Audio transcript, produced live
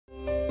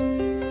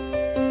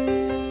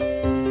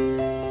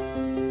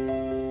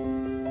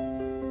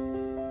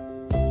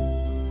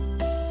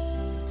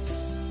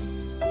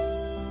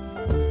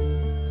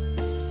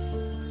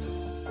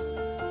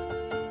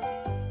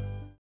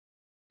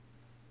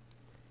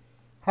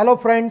Hello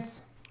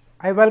friends,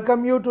 I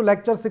welcome you to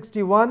lecture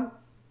 61.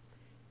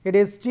 It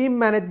is team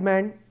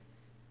management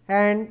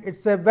and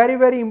it's a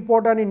very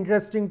important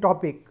interesting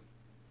topic.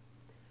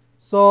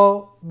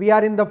 So we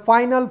are in the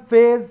final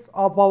phase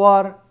of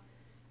our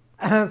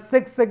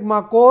Six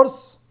Sigma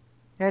course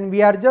and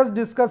we are just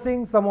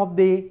discussing some of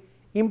the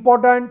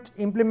important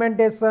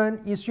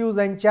implementation issues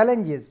and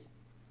challenges.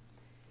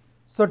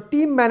 So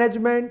team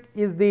management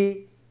is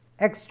the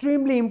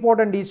extremely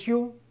important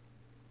issue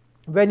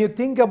when you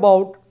think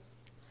about,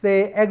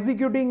 say,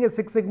 executing a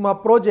Six Sigma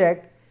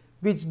project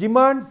which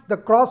demands the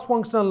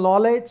cross-functional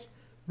knowledge,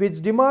 which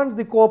demands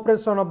the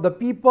cooperation of the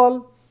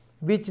people,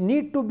 which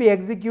need to be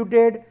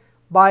executed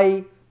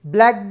by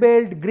black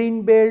belt,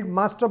 green belt,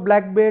 master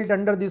black belt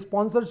under the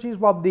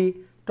sponsorship of the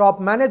top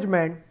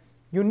management.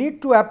 You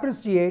need to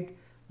appreciate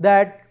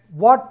that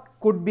what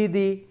could be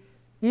the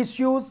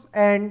issues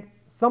and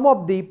some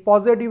of the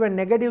positive and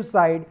negative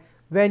side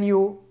when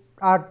you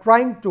are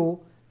trying to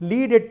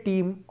lead a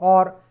team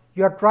or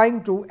you are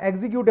trying to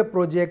execute a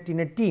project in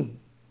a team.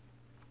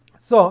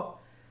 So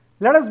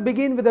let us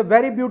begin with a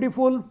very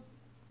beautiful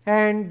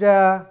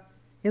and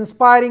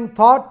inspiring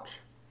thought.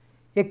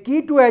 A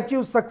key to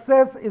achieve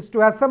success is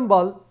to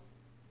assemble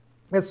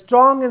a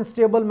strong and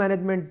stable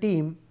management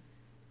team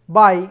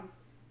by,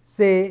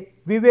 say,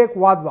 Vivek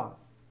Wadhwa.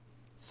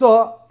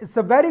 So it's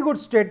a very good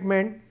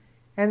statement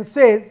and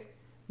says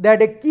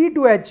that a key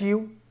to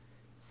achieve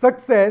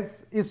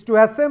success is to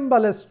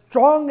assemble a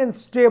strong and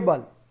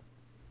stable.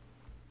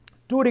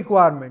 Two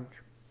requirements.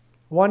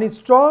 One is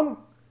strong,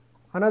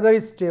 another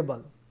is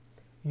stable.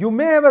 You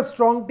may have a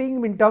strong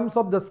team in terms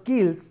of the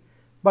skills,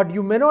 but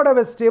you may not have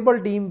a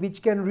stable team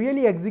which can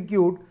really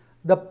execute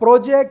the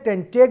project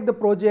and take the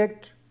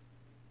project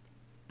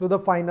to the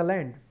final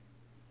end.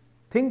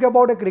 Think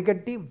about a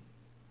cricket team.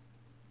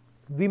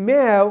 We may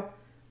have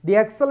the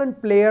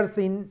excellent players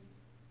in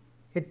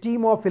a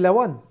team of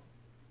 11.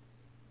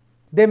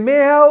 They may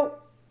have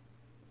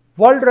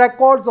world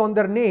records on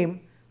their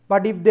name,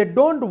 but if they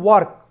don't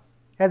work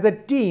as a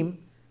team,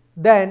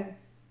 then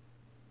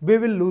we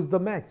will lose the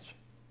match.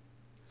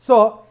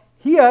 So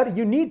here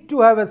you need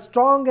to have a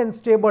strong and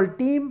stable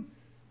team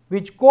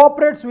which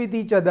cooperates with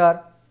each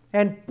other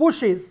and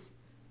pushes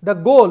the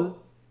goal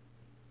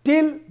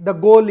till the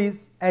goal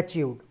is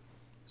achieved.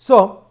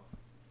 So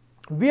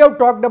we have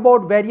talked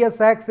about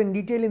various acts in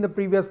detail in the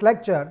previous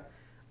lecture.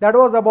 That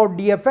was about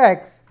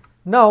DFX.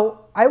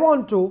 Now I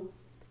want to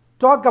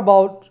talk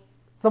about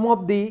some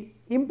of the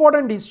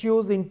important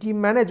issues in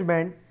team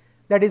management,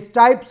 that is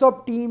types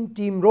of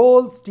team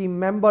roles, team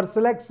member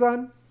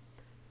selection,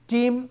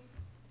 team,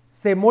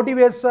 say,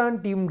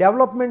 motivation, team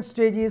development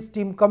stages,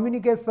 team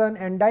communication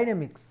and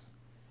dynamics.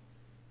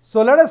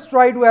 So let us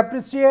try to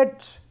appreciate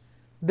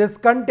this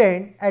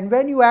content, and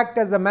when you act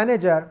as a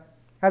manager,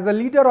 as a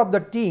leader of the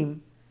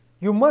team,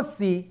 you must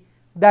see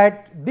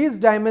that these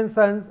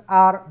dimensions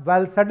are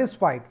well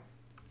satisfied.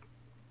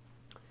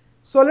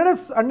 So let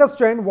us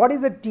understand what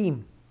is a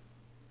team.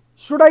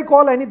 Should I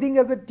call anything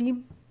as a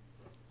team?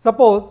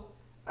 Suppose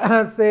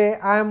say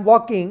I am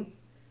walking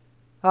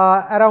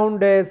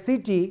around a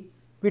city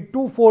with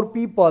 2-4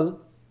 people,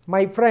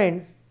 my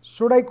friends,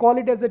 should I call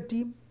it as a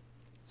team?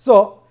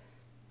 So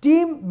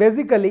team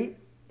basically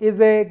is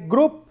a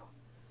group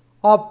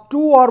of 2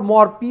 or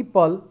more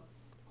people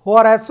who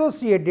are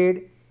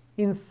associated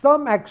in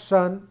some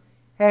action,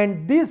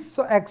 and this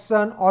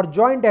action or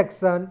joint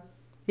action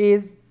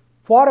is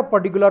for a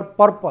particular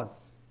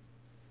purpose.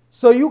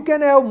 So you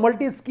can have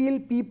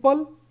multi-skilled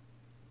people,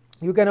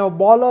 you can have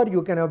bowler,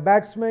 you can have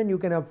batsman, you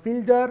can have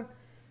fielder,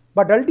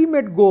 but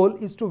ultimate goal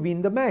is to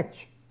win the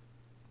match.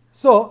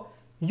 So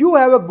you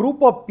have a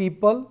group of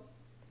people,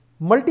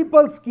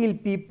 multiple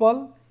skilled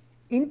people,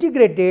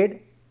 integrated,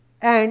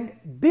 and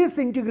this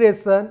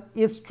integration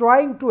is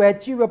trying to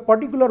achieve a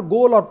particular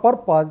goal or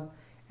purpose,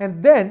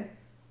 and then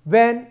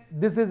when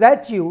this is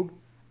achieved,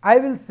 I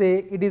will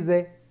say it is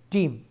a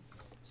team.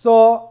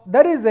 So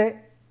there is a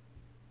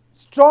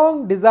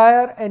strong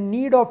desire and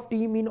need of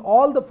team in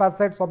all the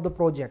facets of the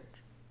project.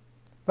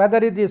 Whether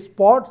it is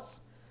sports,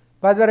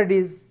 whether it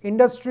is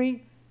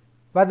industry,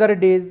 whether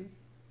it is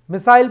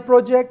missile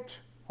project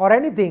or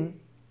anything,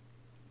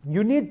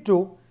 you need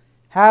to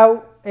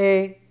have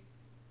a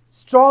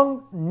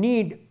strong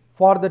need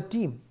for the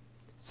team.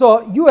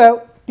 So you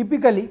have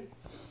typically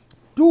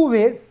 2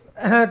 ways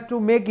to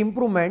make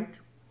improvement: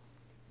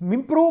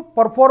 improve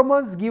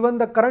performance given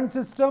the current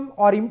system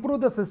or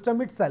improve the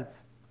system itself.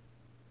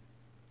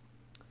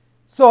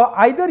 So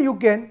either you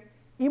can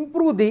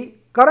improve the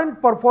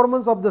current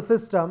performance of the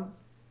system,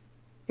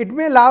 it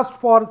may last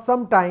for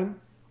some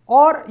time,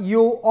 or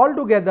you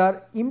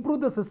altogether improve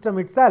the system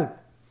itself.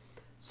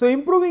 So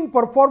improving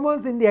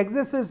performance in the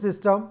existing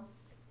system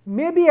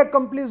may be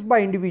accomplished by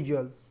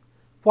individuals.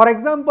 For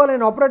example,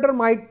 an operator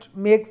might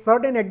make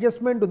certain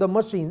adjustment to the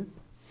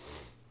machines.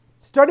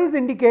 Studies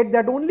indicate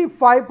that only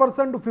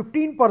 5% to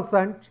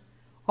 15%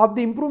 of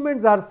the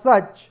improvements are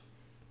such,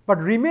 but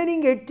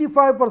remaining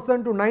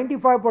 85% to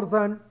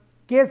 95%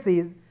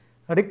 cases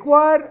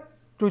require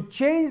to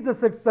change the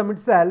system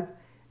itself,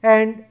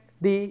 and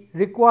the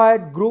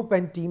required group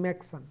and team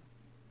action.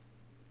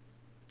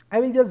 I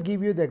will just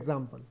give you the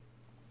example.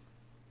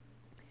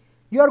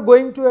 You are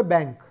going to a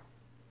bank,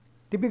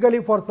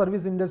 typically for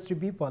service industry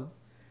people.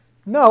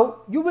 Now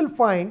you will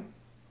find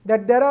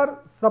that there are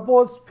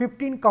suppose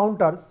 15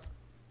 counters,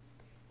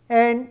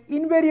 and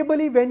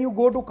invariably when you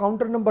go to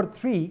counter number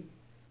 3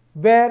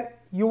 where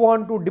you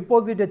want to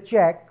deposit a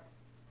check,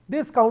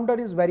 this counter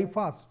is very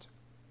fast.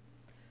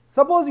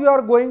 Suppose you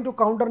are going to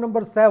counter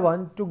number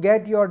 7 to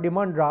get your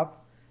demand draft,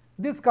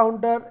 this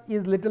counter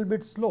is little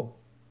bit slow.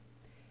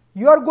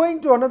 You are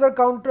going to another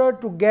counter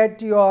to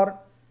get your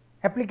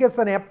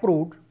application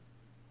approved,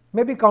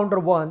 maybe counter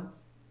 1,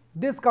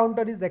 this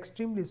counter is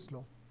extremely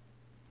slow.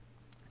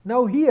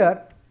 Now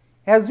here,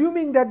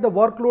 assuming that the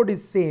workload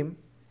is same,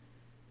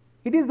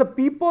 it is the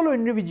people or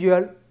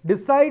individual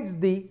decides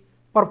the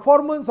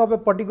performance of a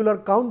particular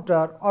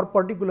counter or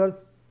particular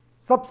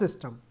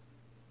subsystem.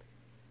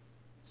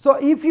 So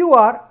if you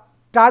are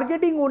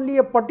targeting only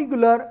a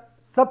particular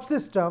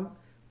subsystem,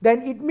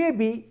 then it may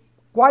be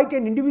quite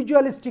an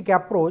individualistic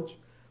approach,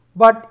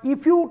 but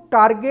if you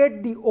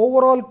target the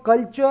overall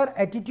culture,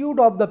 attitude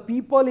of the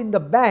people in the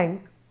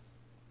bank,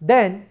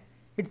 then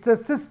it's a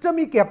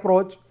systemic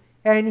approach,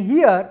 and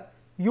here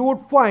you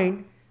would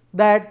find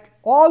that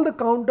all the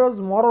counters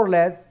more or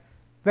less,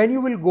 when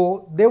you will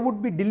go, they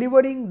would be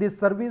delivering this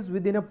service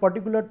within a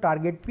particular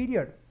target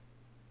period.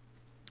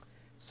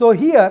 So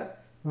here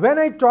when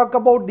I talk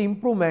about the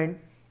improvement,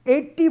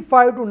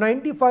 85 to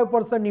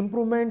 95%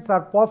 improvements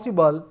are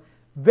possible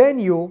when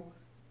you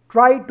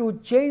try to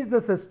change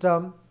the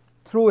system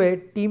through a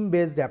team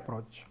based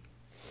approach.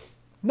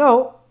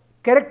 Now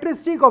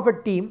characteristic of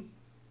a team: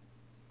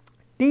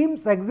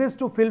 teams exist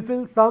to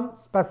fulfill some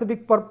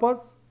specific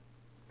purpose.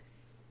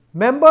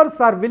 Members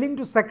are willing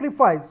to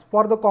sacrifice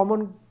for the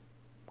common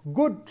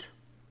good.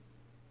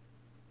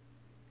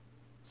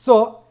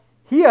 So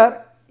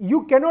here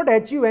you cannot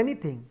achieve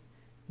anything.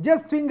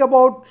 Just think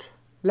about,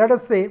 let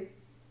us say,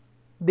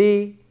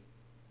 the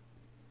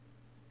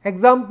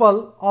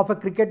example of a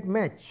cricket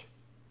match,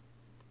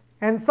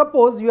 and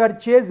suppose you are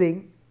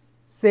chasing,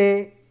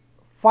 say,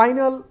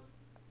 final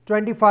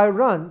 25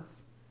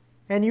 runs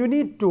and you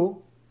need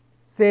to,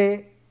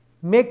 say,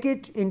 make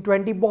it in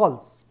 20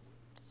 balls.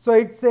 So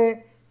it's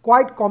a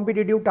quite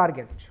competitive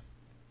target.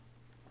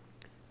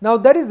 Now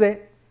there is a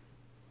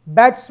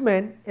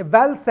batsman, a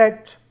well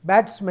set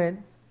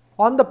batsman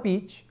on the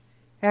pitch,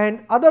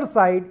 and other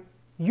side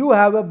you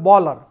have a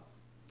bowler.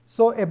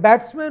 So a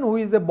batsman who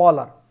is a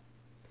bowler,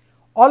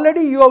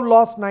 already you have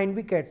lost 9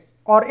 wickets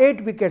or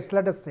 8 wickets,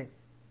 let us say.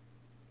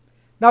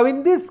 Now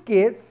in this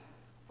case,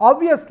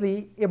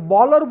 obviously a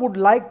bowler would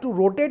like to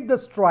rotate the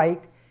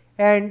strike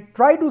and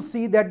try to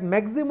see that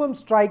maximum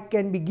strike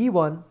can be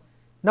given,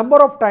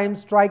 number of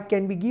times strike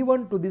can be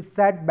given to this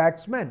set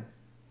batsman.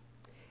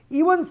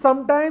 Even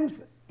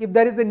sometimes if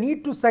there is a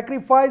need to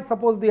sacrifice,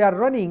 suppose they are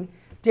running,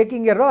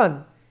 taking a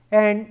run,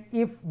 and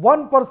if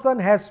one person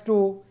has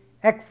to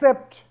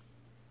accept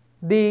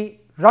the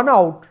run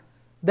out,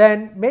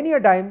 then many a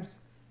times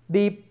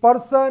the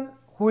person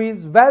who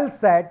is well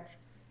set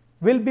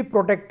will be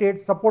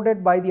protected,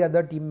 supported by the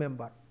other team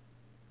member.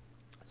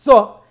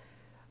 So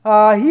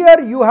here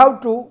you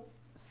have to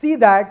see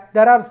that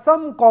there are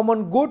some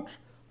common good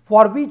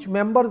for which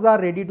members are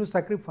ready to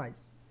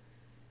sacrifice.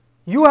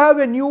 You have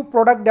a new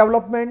product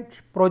development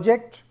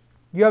project,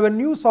 you have a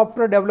new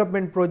software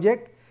development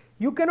project,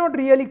 you cannot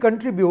really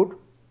contribute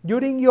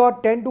during your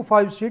 10 to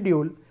 5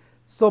 schedule.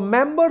 So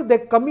member, they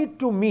commit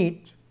to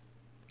meet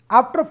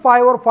after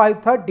 5 or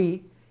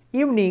 5:30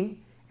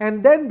 evening,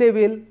 and then they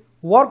will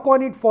work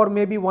on it for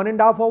maybe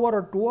 1.5 hours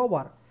or 2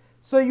 hours.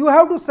 So you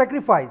have to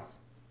sacrifice,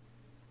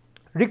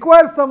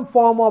 require some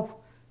form of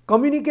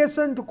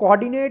communication to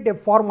coordinate a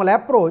formal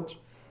approach,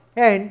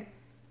 and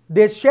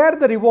they share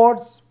the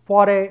rewards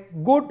for a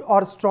good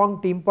or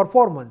strong team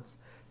performance.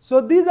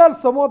 So these are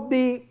some of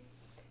the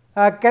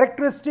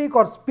characteristic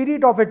or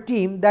spirit of a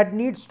team that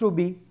needs to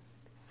be,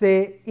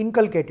 say,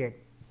 inculcated.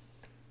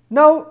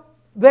 Now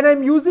when I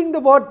am using the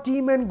word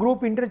team and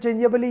group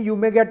interchangeably, you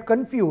may get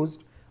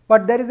confused,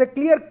 but there is a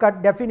clear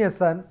cut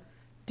definition: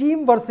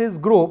 team versus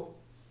group.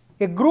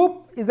 A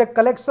group is a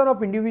collection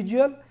of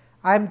individuals.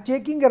 I am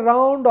taking a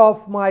round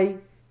of my,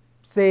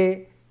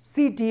 say,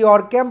 city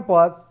or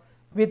campus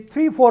with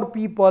 3-4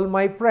 people,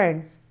 my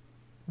friends,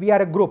 we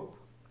are a group.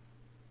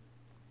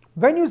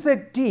 When you say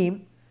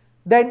team,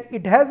 then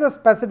it has a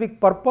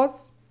specific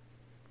purpose.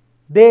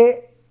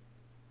 They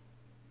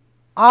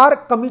are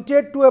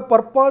committed to a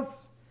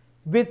purpose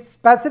with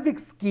specific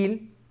skill,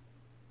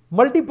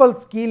 multiple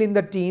skill in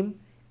the team,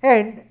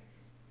 and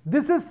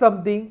this is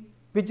something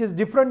which is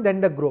different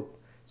than the group.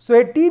 So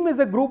a team is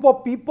a group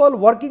of people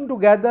working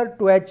together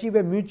to achieve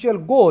a mutual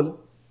goal,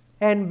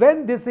 and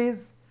when this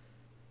is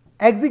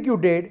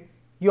executed,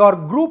 your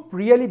group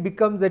really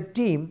becomes a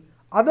team.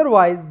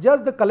 Otherwise,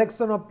 just the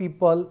collection of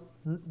people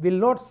will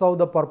not serve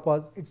the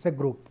purpose, it's a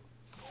group.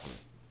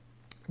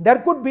 There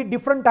could be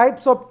different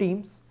types of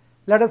teams,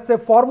 let us say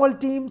formal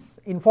teams,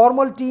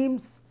 informal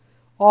teams,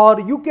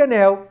 or you can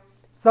have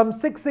some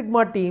Six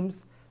Sigma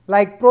teams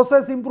like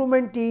process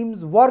improvement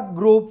teams, work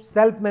groups,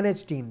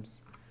 self-managed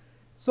teams.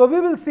 So we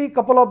will see a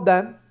couple of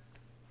them.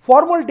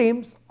 Formal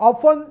teams,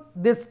 often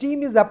this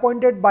team is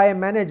appointed by a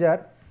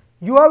manager.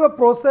 You have a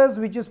process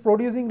which is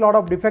producing a lot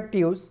of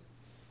defectives.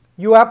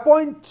 You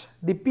appoint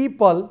the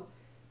people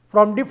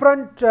from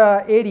different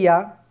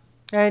area,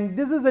 and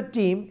this is a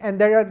team, and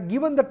they are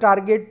given the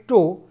target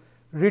to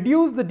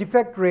reduce the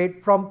defect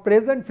rate from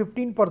present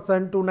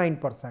 15% to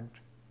 9%.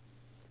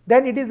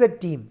 Then it is a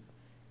team,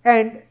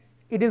 and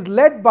it is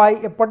led by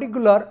a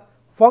particular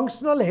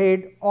functional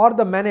head or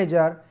the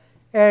manager,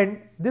 and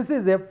this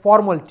is a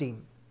formal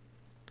team.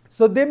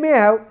 So they may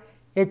have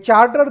a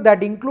charter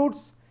that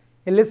includes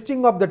a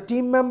listing of the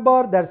team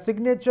member, their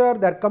signature,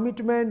 their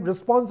commitment,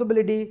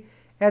 responsibility,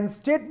 and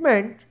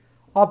statement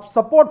of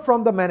support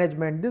from the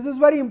management. This is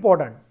very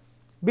important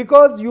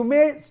because you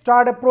may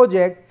start a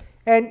project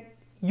and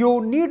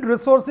you need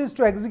resources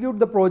to execute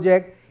the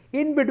project.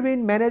 In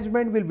between,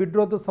 management will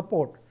withdraw the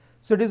support.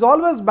 So it is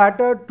always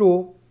better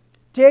to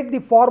take the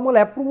formal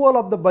approval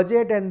of the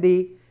budget and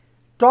the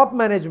top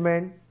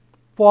management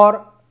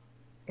for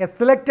a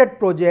selected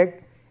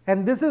project,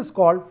 and this is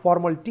called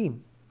formal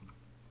team.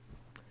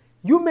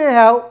 You may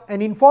have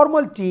an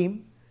informal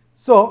team,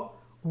 so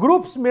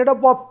groups made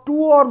up of 2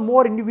 or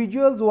more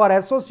individuals who are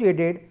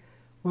associated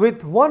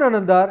with one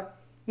another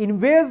in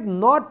ways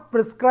not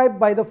prescribed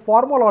by the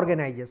formal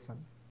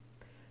organization.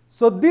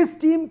 So this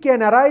team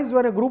can arise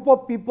when a group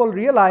of people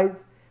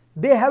realize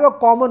they have a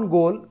common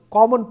goal,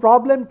 common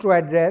problem to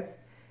address,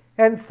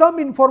 and some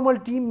informal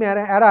team may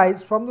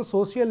arise from the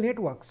social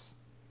networks.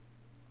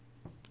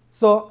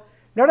 So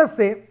let us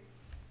say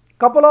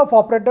couple of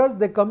operators,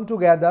 they come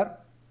together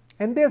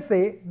and they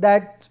say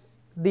that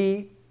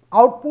the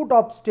output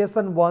of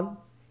station 1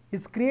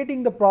 is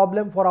creating the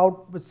problem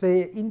for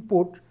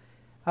input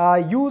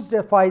used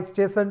by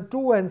station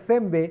 2, and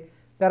same way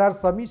there are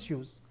some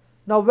issues.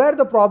 Now where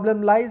the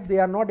problem lies, they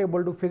are not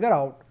able to figure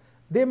out.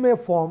 They may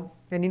form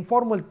an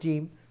informal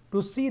team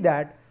to see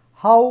that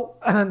how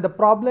the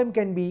problem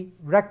can be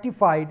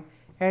rectified,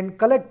 and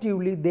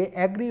collectively they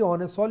agree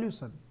on a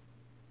solution.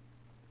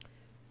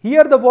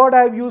 Here the word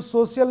I have used,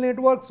 social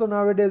network. So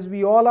nowadays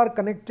we all are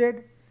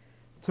connected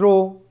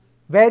through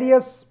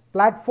various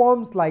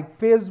platforms like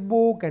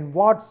Facebook and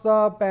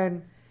WhatsApp,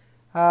 and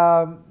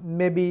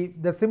maybe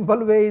the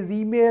simple way is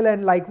email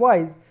and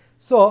likewise.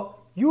 So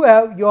you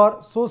have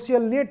your social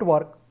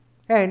network,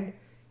 and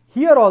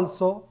here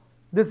also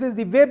this is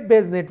the web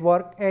based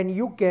network, and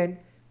you can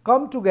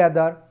come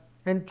together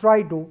and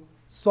try to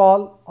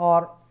solve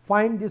or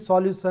find the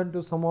solution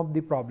to some of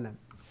the problem.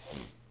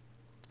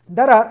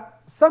 There are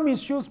some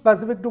issues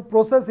specific to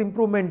process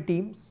improvement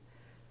teams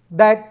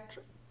that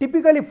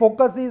typically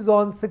focuses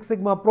on Six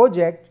Sigma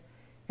project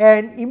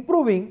and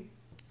improving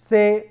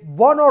say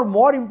one or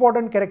more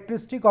important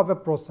characteristic of a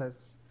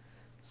process.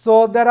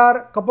 So there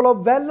are a couple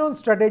of well-known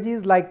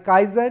strategies like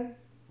Kaizen.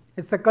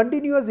 It's a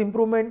continuous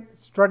improvement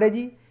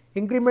strategy,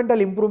 incremental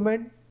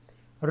improvement,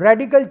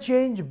 radical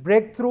change,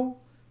 breakthrough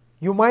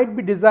you might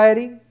be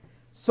desiring.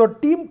 So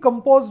team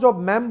composed of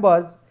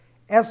members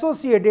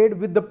associated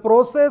with the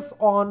process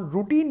on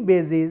routine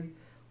basis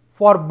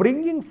for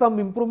bringing some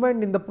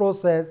improvement in the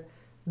process,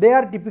 they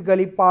are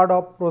typically part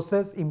of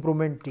process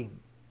improvement team.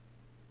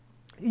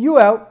 You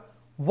have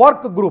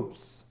work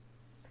groups.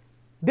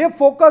 They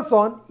focus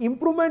on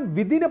improvement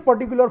within a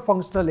particular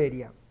functional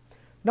area.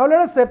 Now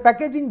let us say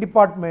packaging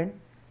department,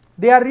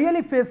 they are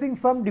really facing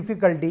some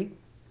difficulty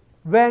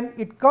when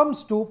it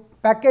comes to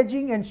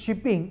packaging and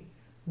shipping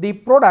the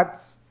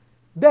products.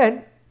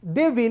 Then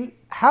they will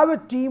have a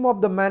team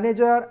of the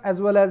manager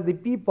as well as the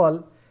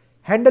people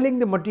handling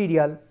the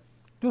material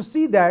to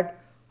see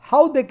that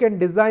how they can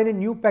design a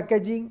new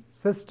packaging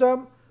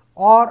system,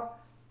 or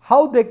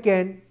how they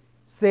can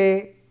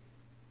say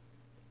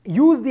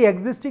use the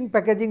existing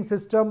packaging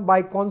system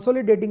by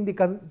consolidating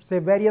the say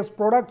various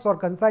products or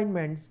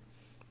consignments,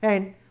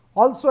 and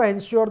also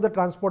ensure the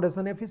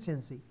transportation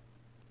efficiency.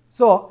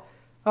 So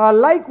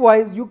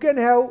likewise you can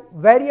have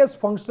various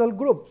functional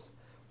groups.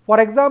 For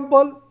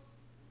example,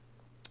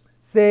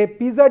 say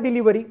pizza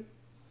delivery,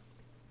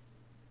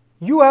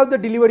 you have the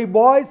delivery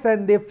boys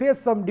and they face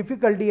some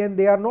difficulty and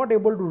they are not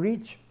able to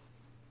reach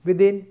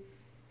within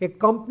a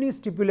company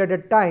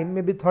stipulated time,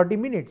 maybe 30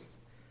 minutes.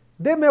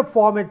 They may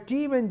form a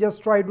team and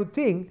just try to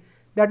think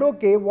that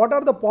okay, what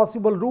are the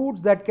possible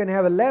routes that can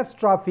have a less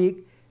traffic,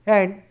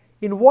 and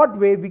in what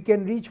way we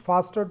can reach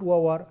faster to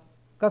our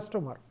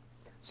customer.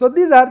 So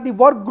these are the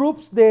work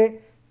groups. They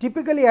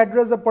typically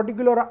address a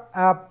particular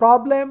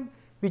problem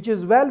which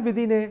is well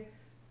within a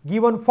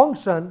given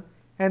function,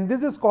 and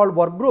this is called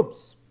work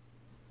groups.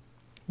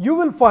 You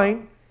will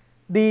find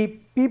the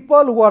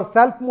people who are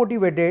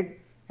self-motivated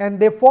and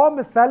they form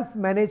a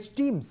self-managed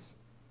teams.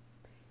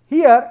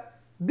 Here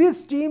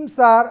these teams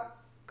are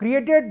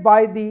created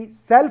by the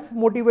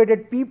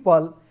self-motivated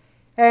people,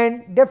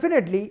 and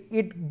definitely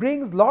it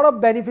brings lot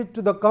of benefit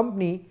to the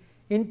company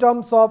in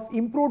terms of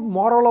improved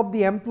morale of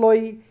the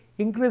employee,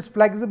 increased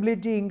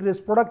flexibility,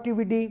 increased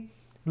productivity,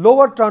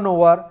 lower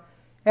turnover,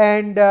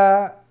 and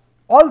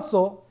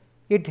also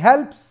it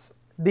helps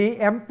the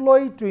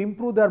employee to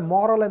improve their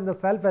moral and the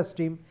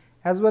self-esteem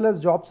as well as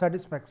job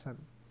satisfaction.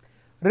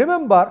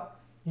 Remember,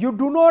 you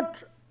do not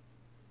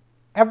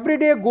every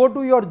day go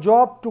to your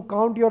job to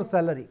count your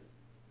salary.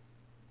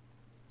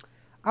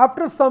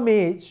 After some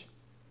age,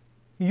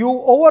 you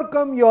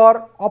overcome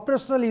your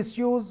operational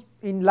issues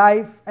in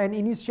life and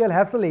initial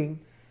hassling,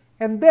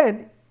 and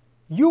then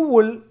you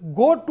will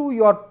go to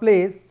your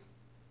place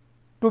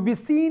to be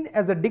seen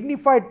as a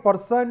dignified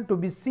person, to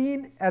be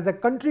seen as a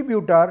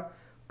contributor,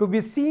 to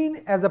be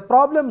seen as a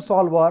problem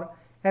solver,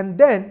 and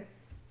then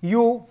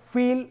you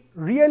feel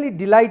really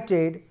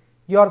delighted,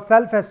 your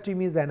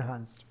self-esteem is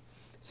enhanced.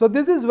 So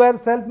this is where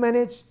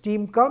self-managed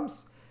team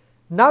comes.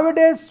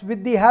 Nowadays,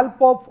 with the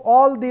help of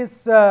all these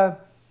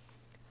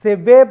say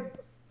web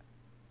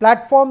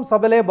platforms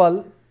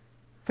available,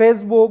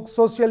 Facebook,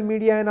 social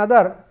media and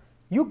other,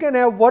 you can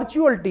have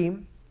virtual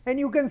team, and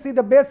you can see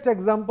the best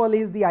example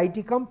is the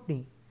IT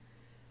company.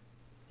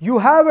 You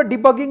have a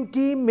debugging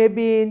team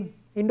maybe in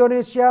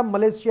Indonesia,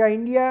 Malaysia,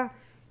 India.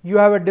 You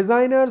have a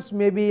designers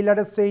maybe let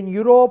us say in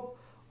Europe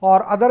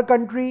or other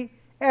country,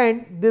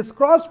 and this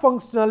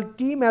cross-functional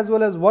team as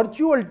well as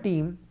virtual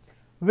team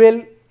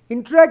will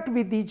interact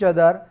with each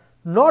other,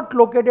 not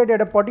located at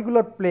a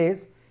particular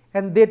place,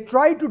 and they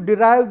try to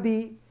derive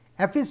the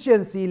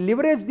efficiency,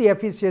 leverage the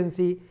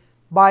efficiency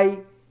by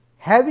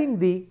having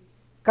the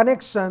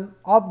connection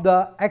of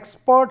the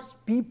experts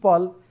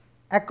people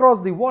across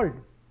the world.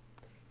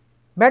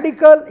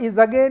 Medical is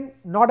again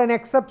not an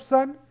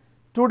exception.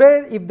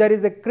 Today, if there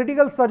is a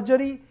critical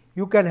surgery,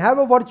 you can have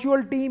a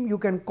virtual team, you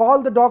can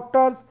call the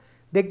doctors,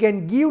 they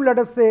can give let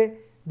us say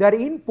their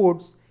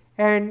inputs,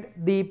 and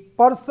the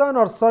person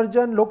or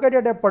surgeon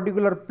located at a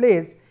particular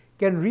place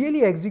can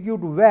really execute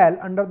well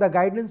under the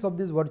guidance of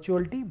this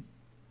virtual team.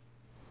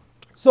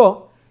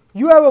 So,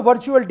 you have a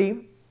virtual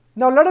team.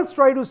 Now, let us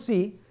try to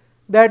see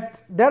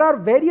that there are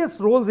various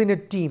roles in a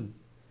team.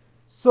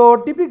 So,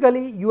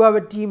 typically you have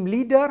a team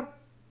leader,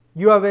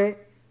 you have a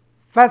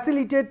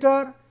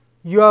facilitator,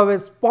 you have a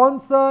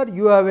sponsor,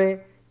 you have a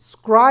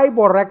scribe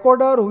or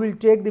recorder who will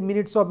take the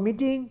minutes of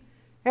meeting,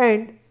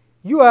 and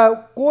you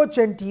have coach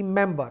and team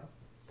member.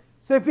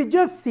 So, if we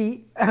just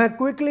see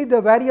quickly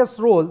the various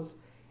roles,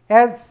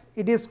 as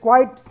it is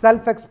quite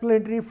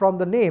self-explanatory from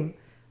the name,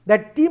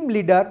 that team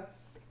leader,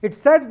 it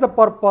sets the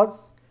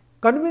purpose,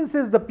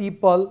 convinces the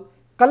people,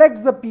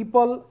 collects the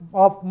people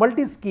of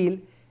multi-skill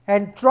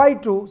and try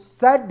to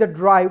set the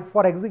drive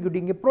for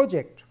executing a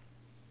project.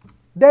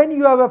 Then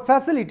you have a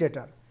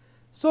facilitator.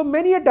 So,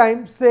 many a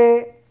times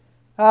say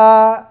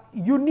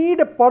you need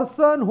a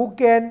person who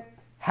can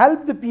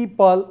help the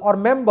people or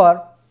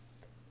member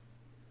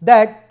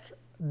that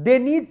they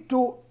need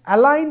to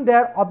align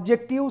their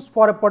objectives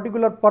for a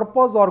particular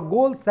purpose or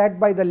goal set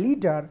by the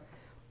leader,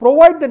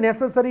 provide the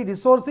necessary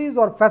resources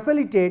or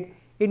facilitate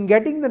in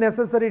getting the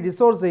necessary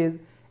resources,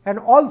 and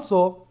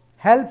also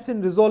helps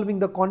in resolving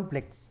the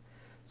conflicts.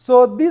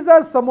 So, these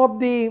are some of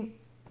the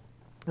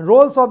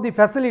roles of the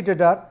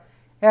facilitator,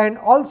 and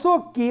also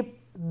keep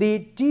the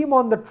team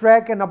on the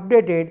track and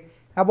updated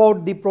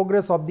about the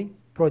progress of the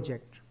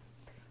project.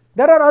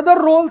 There are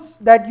other roles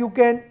that you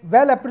can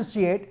well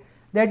appreciate,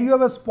 that you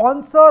have a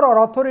sponsor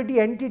or authority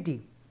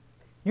entity.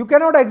 You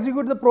cannot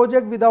execute the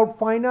project without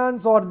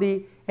finance or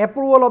the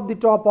approval of the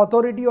top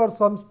authority or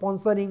some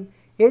sponsoring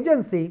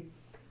agency.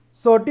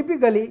 So,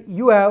 typically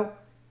you have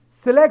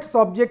selects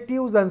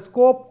objectives and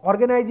scope,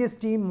 organizes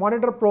team,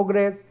 monitor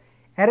progress,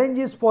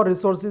 arranges for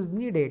resources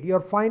needed,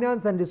 your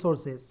finance and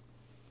resources.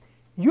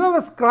 You have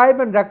a scribe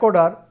and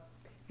recorder.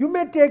 You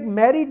may take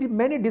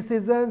many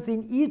decisions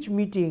in each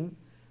meeting,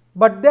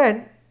 but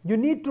then you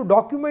need to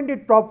document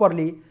it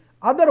properly.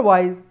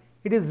 Otherwise,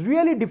 it is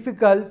really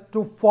difficult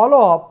to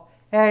follow up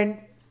and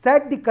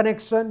set the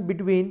connection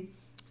between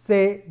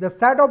say the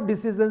set of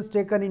decisions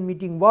taken in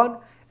meeting 1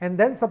 and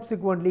then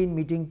subsequently in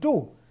meeting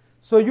 2.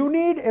 So, you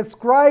need a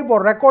scribe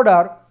or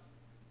recorder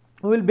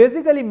who will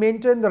basically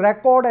maintain the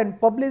record and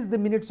publish the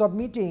minutes of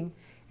meeting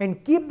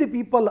and keep the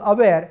people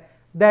aware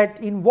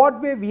that in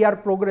what way we are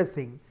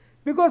progressing.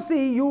 Because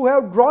see, you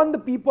have drawn the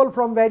people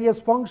from various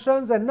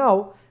functions, and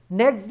now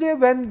next day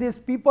when these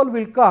people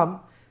will come,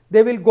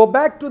 they will go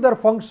back to their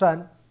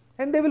function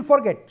and they will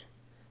forget.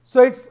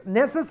 So, it is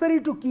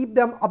necessary to keep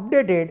them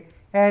updated,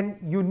 and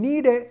you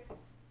need a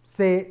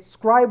say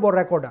scribe or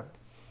recorder.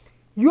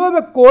 You have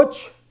a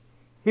coach.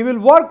 He will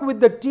work with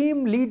the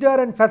team leader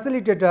and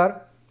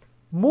facilitator,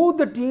 move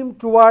the team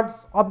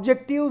towards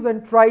objectives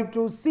and try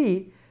to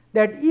see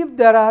that if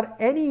there are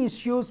any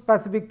issues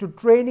specific to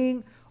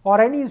training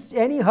or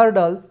any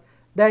hurdles,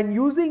 then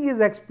using his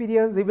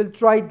experience he will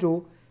try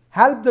to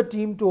help the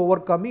team to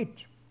overcome it.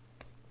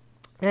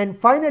 And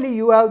finally,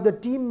 you have the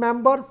team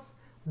members,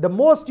 the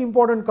most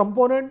important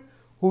component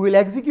who will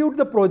execute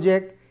the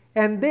project,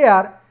 and they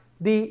are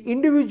the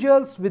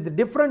individuals with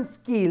different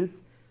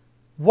skills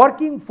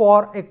working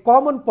for a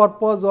common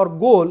purpose or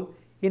goal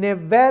in a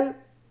well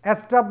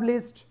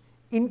established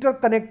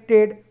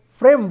interconnected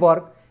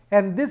framework,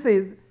 and this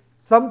is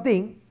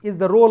something is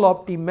the role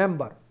of team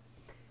member.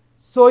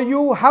 So,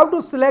 you have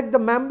to select the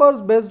members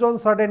based on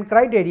certain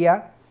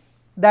criteria.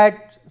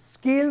 that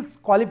skills,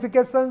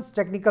 qualifications,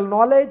 technical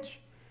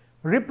knowledge,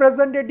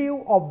 representative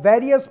of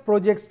various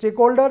project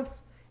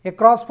stakeholders, a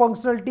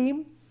cross-functional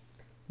team,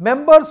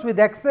 members with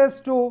access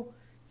to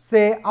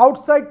say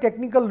outside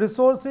technical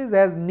resources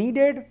as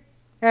needed,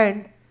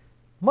 and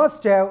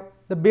must have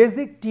the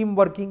basic team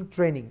working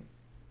training.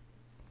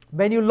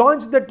 When you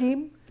launch the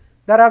team,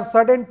 there are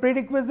certain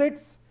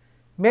prerequisites.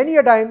 Many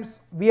a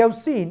times we have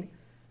seen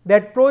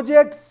that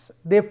projects,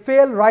 they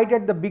fail right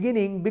at the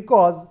beginning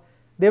because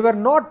they were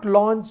not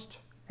launched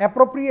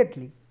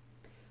appropriately.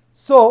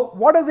 So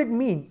what does it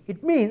mean?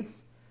 It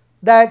means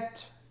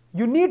that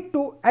you need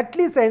to at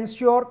least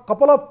ensure a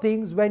couple of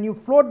things when you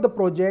float the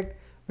project,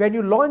 when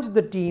you launch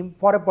the team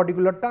for a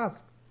particular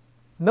task.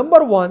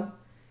 Number one,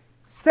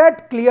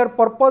 set clear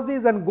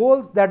purposes and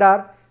goals that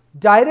are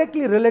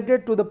directly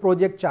related to the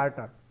project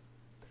charter.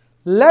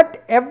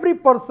 Let every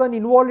person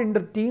involved in the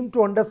team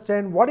to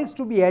understand what is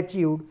to be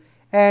achieved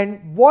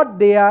and what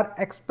they are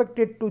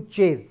expected to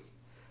chase.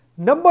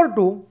 Number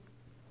two,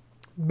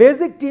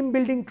 basic team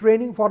building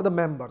training for the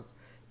members.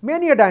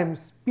 Many a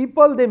times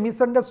people, they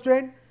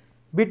misunderstand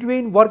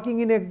between working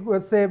in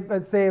a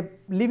say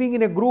living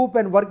in a group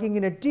and working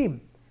in a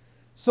team.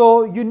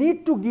 So you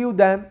need to give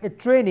them a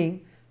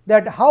training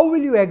that how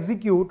will you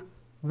execute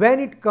when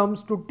it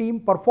comes to team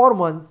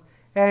performance,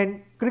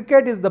 and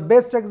cricket is the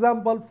best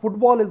example,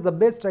 football is the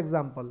best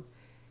example,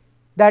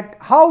 that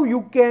how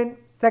you can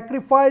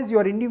sacrifice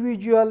your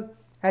individual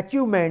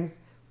achievements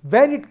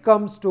when it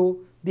comes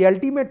to the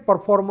ultimate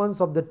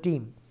performance of the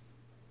team.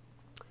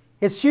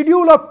 A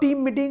schedule of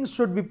team meetings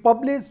should be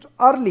published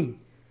early.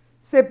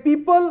 Say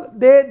people,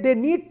 they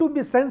need to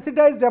be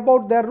sensitized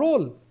about their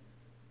role.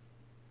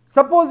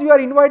 Suppose you are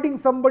inviting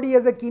somebody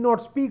as a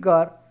keynote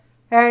speaker,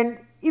 and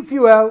if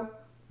you have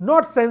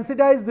not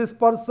sensitized this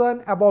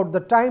person about the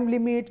time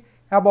limit,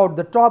 about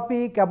the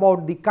topic,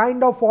 about the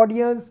kind of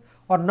audience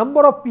or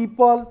number of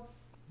people,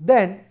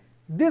 then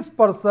this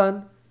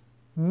person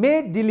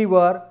may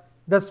deliver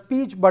the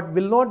speech but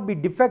will not be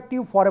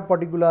defective for a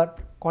particular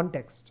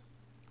context.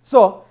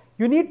 So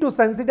you need to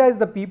sensitize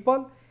the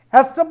people,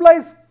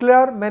 establish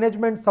clear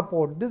management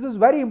support. This is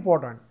very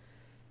important.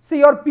 See,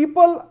 your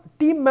people,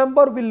 team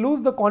member will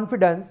lose the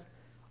confidence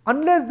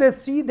unless they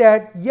see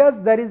that yes,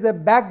 there is a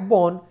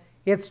backbone,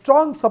 a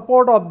strong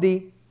support of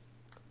the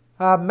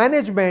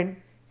management,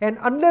 and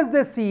unless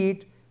they see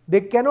it,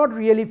 they cannot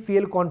really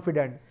feel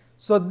confident.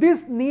 So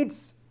this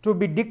needs to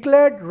be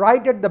declared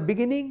right at the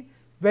beginning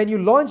when you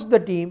launch the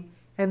team,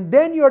 and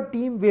then your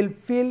team will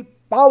feel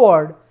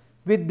powered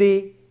with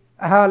the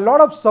lot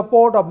of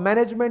support of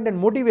management and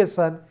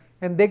motivation,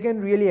 and they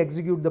can really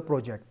execute the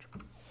project.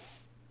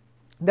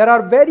 There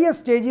are various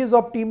stages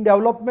of team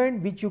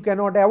development which you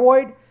cannot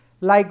avoid,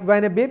 like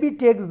when a baby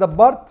takes the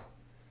birth,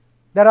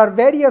 there are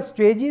various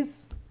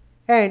stages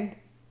and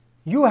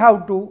you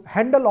have to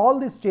handle all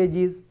these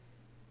stages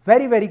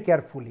very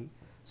carefully.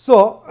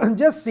 So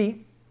just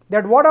see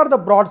that what are the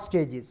broad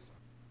stages.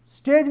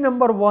 Stage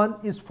number 1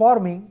 is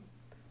forming,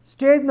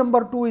 stage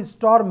number 2 is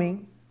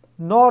storming,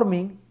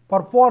 norming,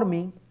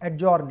 performing,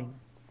 adjourning.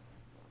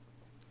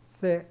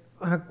 Say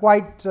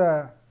quite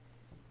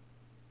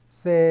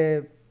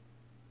say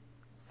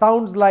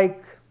sounds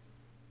like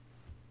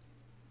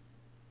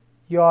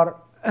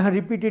your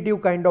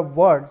repetitive kind of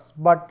words,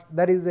 but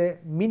there is a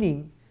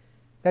meaning,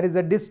 there is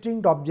a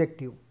distinct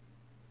objective.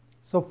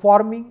 So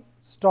forming,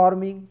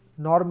 storming,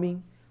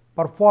 norming,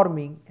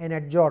 performing and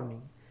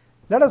adjourning.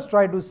 Let us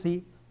try to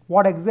see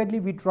what exactly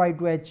we try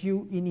to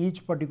achieve in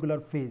each particular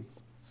phase.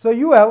 So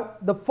you have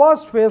the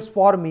first phase,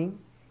 forming,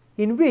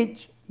 in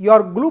which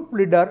your group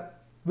leader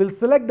will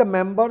select the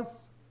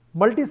members,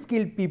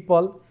 multi-skilled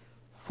people,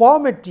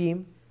 form a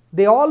team,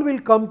 they all will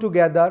come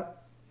together,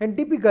 and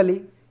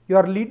typically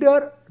your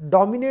leader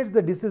dominates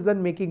the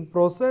decision making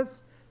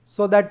process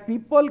so that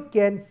people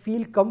can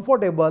feel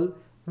comfortable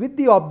with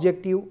the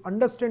objective,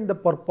 understand the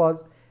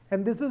purpose,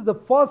 and this is the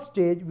first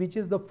stage, which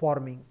is the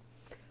forming.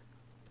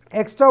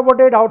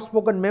 Extroverted,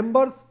 outspoken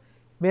members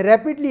may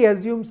rapidly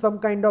assume some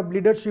kind of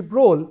leadership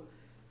role,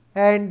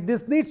 and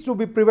this needs to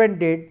be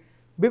prevented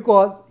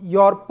because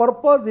your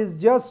purpose is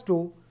just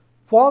to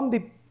form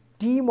the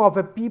team of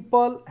a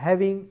people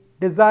having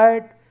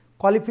desired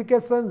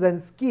qualifications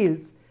and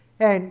skills,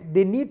 and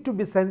they need to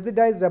be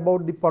sensitized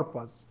about the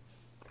purpose.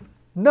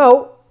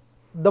 Now,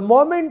 the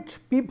moment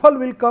people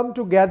will come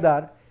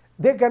together,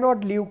 they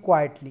cannot live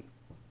quietly.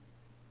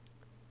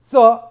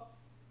 So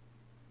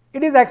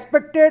it is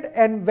expected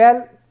and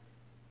well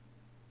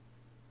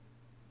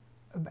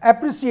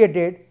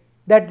appreciated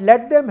that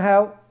let them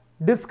have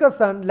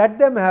discussion, let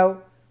them have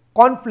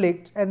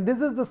conflict, and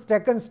this is the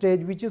second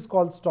stage, which is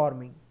called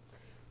storming.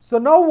 So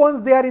now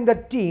once they are in the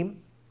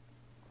team,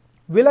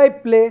 will I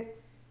play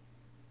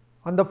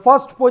on the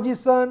first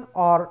position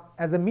or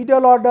as a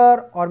middle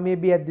order or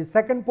maybe at the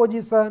second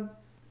position?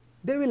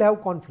 They will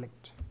have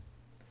conflict.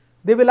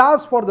 They will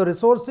ask for the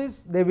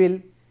resources, they will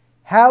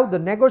have the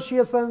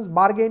negotiations,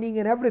 bargaining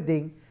and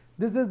everything.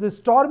 This is the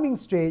storming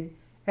stage,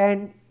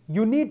 and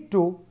you need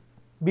to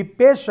be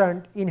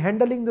patient in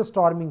handling the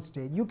storming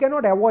stage. You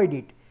cannot avoid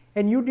it.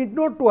 and you need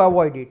not to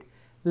avoid it.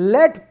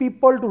 Let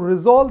people to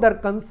resolve their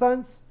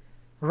concerns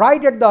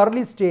right at the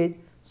early stage,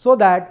 so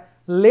that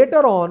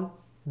later on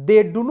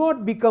they do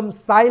not become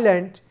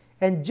silent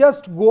and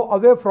just go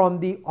away from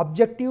the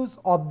objectives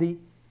of the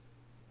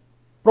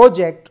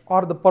project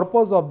or the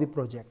purpose of the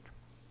project.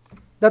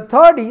 The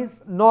third is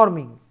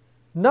norming.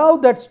 Now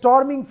that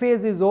storming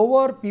phase is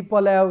over,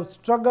 people have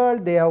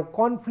struggled, they have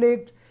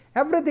conflict,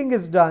 everything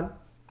is done.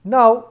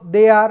 Now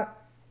they are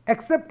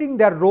accepting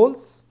their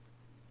roles.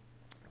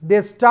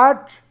 They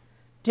start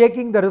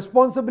taking the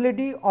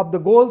responsibility of the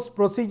goals,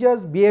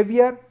 procedures,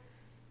 behavior.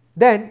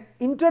 Then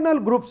internal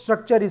group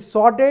structure is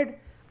sorted,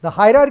 the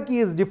hierarchy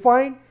is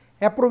defined,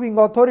 approving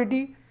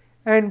authority,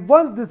 and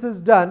once this is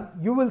done,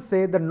 you will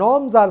say the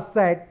norms are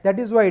set. That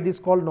is why it is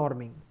called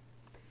norming.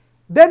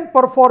 Then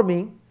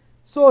performing.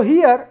 So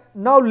here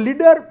now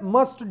leader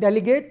must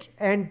delegate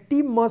and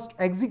team must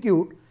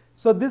execute.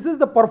 So this is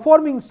the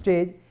performing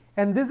stage,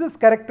 and this is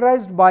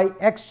characterized by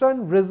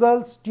action,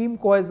 results, team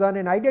cohesion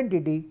and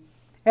identity,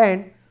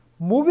 and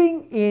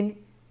moving in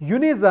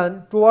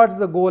unison towards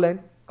the goal and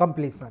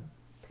completion.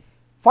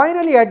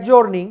 Finally,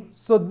 adjourning.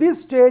 So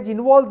this stage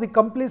involves the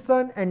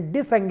completion and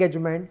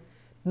disengagement.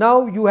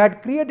 Now you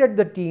had created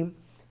the team.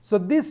 So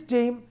this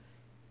team,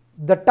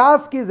 the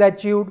task is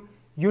achieved.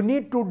 You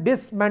need to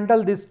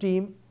dismantle this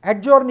team.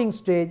 Adjourning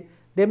stage,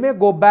 they may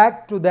go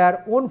back to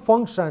their own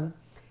function.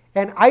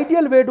 An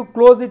ideal way to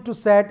close it to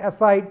set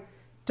aside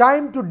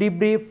time to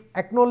debrief,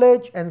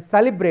 acknowledge and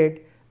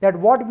celebrate that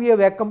what we have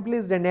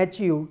accomplished and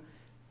achieved.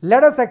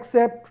 Let us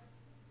accept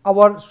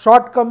our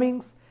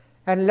shortcomings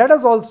and let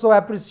us also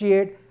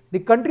appreciate the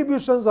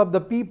contributions of the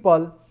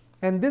people,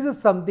 and this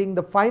is something,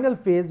 the final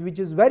phase, which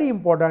is very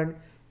important.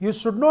 You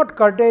should not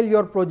curtail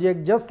your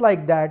project just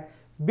like that,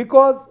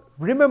 because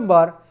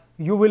remember,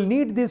 you will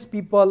need these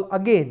people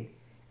again,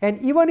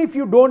 and even if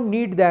you don't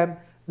need them,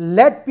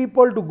 let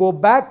people to go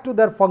back to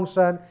their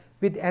function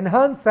with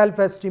enhanced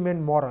self-esteem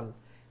and moral,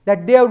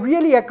 that they have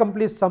really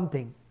accomplished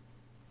something.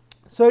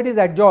 So it is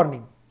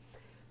adjourning.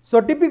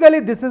 So typically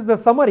this is the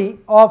summary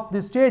of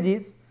the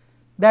stages,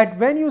 that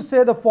when you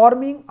say the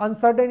forming,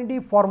 uncertainty,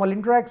 formal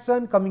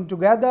interaction, coming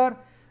together,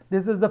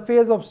 this is the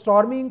phase of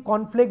storming,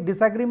 conflict,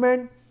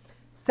 disagreement,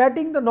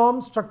 setting the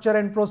norm, structure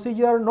and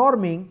procedure,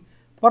 norming,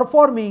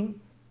 performing,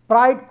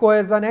 pride,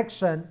 cohesion,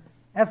 action,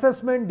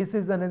 assessment,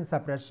 decision and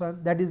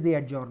separation, that is the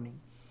adjourning.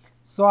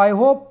 So I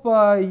hope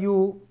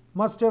you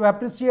must have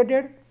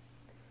appreciated.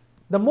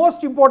 The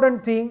most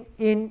important thing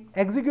in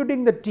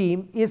executing the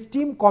team is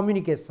team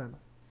communication.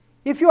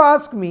 If you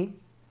ask me,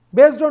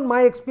 based on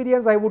my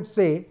experience, I would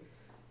say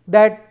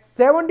that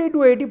 70 to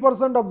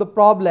 80% of the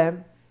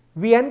problem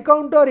we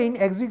encounter in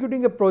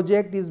executing a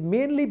project is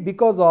mainly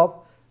because of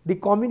the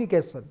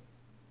communication.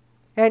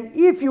 And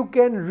if you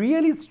can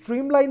really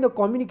streamline the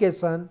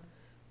communication,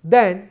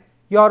 then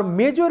your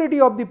majority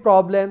of the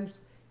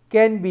problems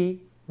can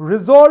be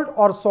resolved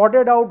or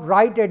sorted out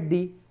right at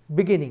the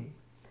beginning.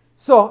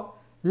 So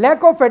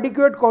lack of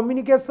adequate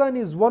communication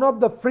is one of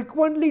the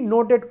frequently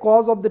noted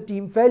cause of the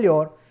team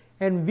failure,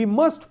 and we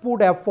must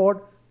put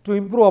effort to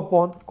improve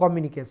upon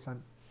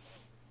communication.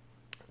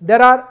 There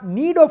are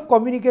need of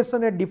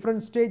communication at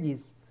different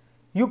stages.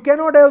 You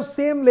cannot have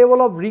same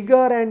level of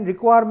rigor and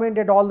requirement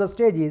at all the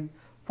stages.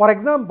 For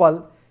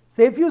example,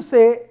 say if you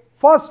say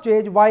first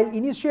stage while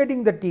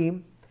initiating the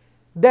team,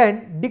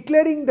 then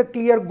declaring the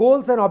clear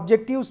goals and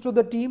objectives to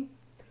the team,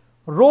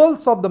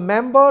 roles of the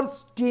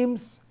members,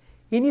 teams,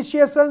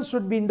 initiation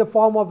should be in the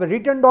form of a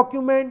written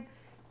document,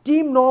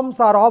 team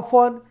norms are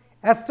often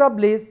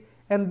established,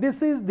 and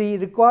this is the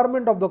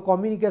requirement of the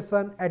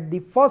communication at the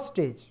first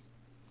stage.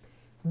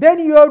 Then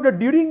you have the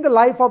during the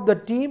life of the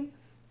team,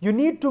 you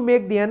need to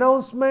make the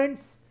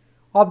announcements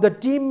of the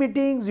team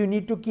meetings, you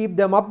need to keep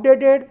them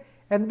updated,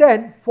 and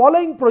then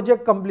following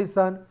project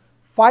completion,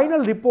 final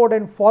report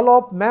and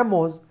follow-up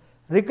memos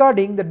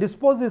regarding the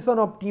disposition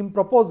of team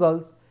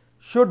proposals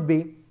should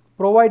be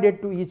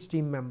provided to each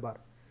team member.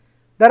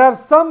 There are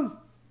some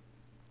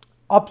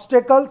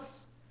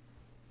obstacles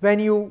when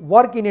you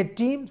work in a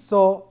team,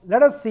 so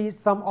let us see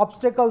some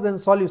obstacles and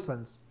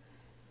solutions.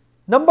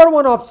 Number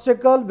one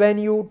obstacle when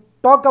you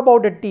talk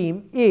about a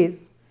team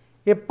is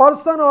a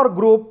person or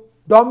group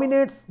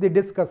dominates the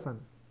discussion.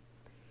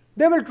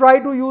 They will try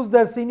to use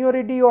their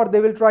seniority, or they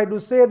will try to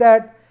say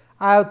that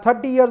I have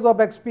 30 years of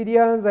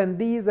experience and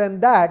these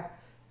and that,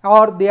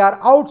 or they are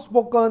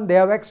outspoken, they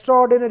have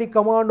extraordinary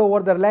command over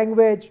their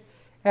language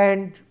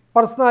and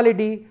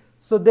personality.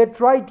 So they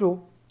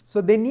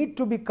they need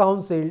to be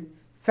counseled,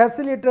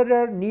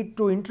 facilitator need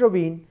to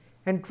intervene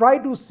and try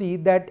to see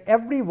that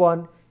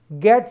everyone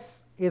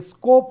gets a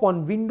scope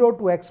on window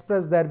to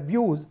express their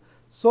views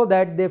so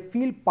that they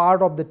feel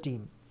part of the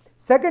team.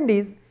 Second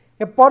is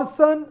a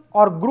person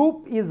or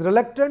group is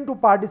reluctant to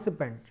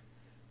participate.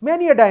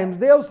 Many a times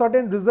they have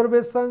certain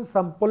reservations,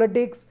 some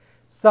politics,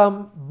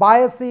 some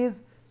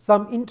biases,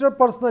 some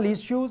interpersonal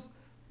issues,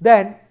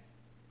 then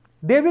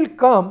they will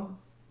come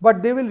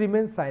but they will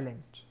remain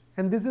silent,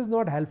 and this is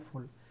not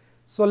helpful.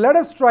 So let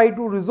us try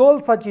to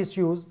resolve such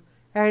issues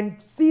and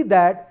see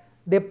that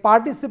they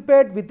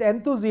participate with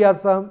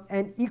enthusiasm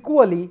and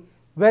equally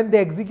when they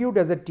execute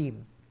as a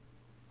team.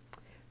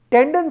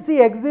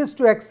 Tendency exists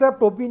to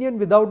accept opinion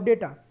without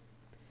data.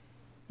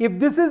 If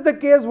this is the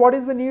case, what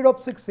is the need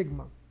of Six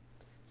Sigma?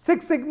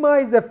 Six Sigma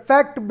is a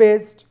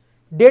fact-based,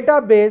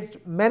 data-based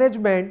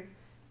management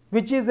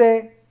which is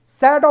a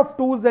set of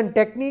tools and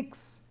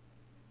techniques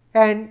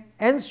and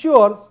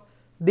ensures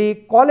the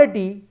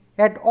quality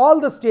at all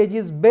the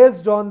stages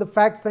based on the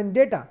facts and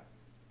data.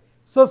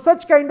 So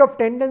such kind of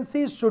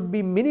tendencies should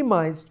be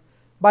minimized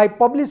by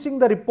publishing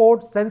the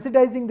report,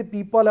 sensitizing the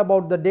people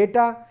about the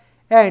data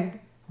and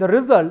the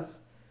results.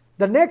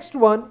 The next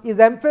one is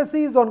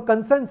emphasis on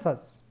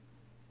consensus.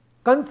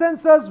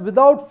 Consensus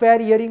without fair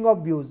hearing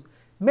of views.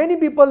 Many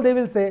people, they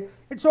will say,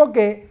 it's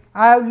okay,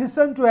 I have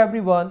listened to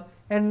everyone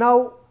and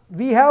now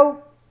we have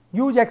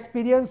huge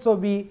experience, so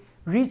we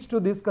reach to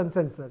this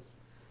consensus.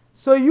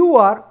 So you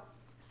are,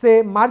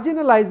 say,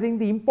 marginalizing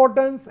the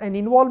importance and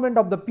involvement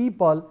of the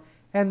people,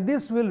 and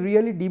this will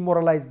really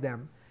demoralize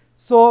them.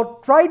 So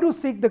try to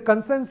seek the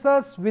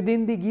consensus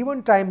within the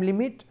given time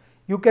limit.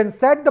 You can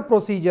set the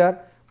procedure,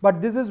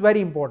 but this is very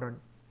important.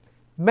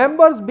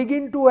 Members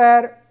begin to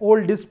air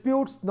old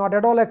disputes, not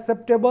at all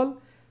acceptable.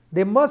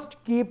 They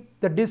must keep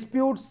the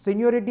disputes,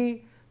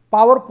 seniority,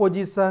 power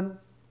position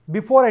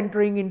before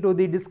entering into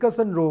the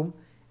discussion room,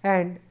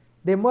 and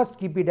they must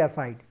keep it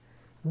aside.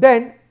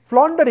 Then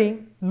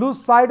floundering,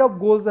 lose sight of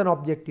goals and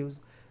objectives.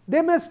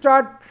 They may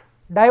start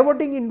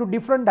diverting into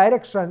different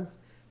directions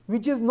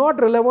which is not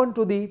relevant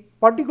to the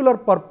particular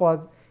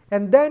purpose,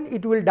 and then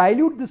it will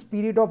dilute the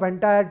spirit of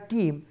entire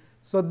team.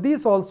 So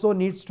this also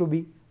needs to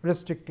be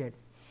restricted.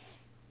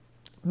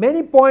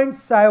 Many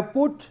points I have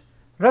put: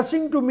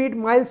 rushing to meet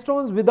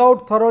milestones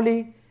without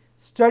thoroughly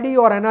study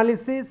or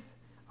analysis,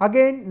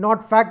 again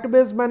not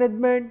fact-based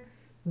management.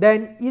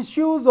 Then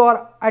issues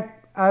or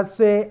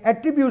say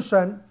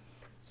attribution.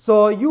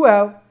 So you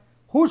have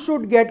who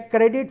should get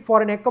credit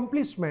for an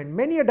accomplishment.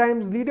 Many a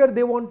times leader,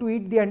 they want to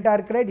eat the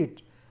entire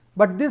credit,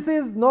 but this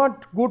is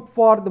not good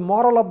for the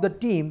morale of the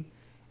team.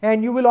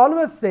 And you will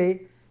always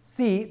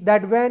see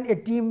that when a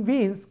team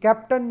wins,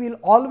 captain will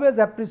always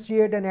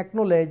appreciate and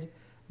acknowledge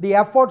the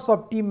efforts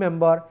of team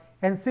member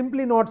and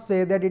simply not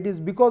say that it is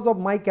because of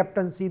my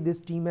captaincy this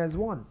team has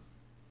won.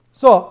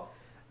 So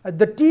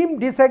the team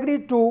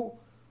disagreed too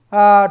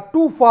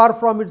far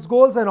from its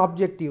goals and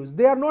objectives.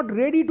 They are not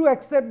ready to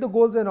accept the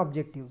goals and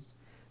objectives.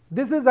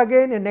 This is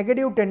again a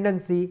negative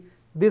tendency.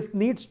 This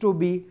needs to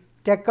be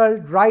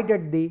tackled right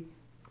at the,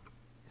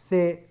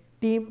 say,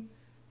 team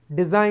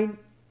design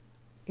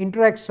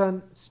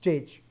interaction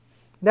stage.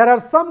 There are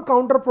some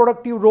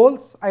counterproductive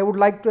roles I would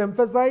like to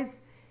emphasize.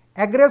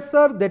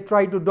 Aggressor, they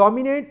try to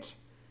dominate.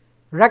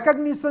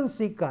 Recognition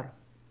seeker,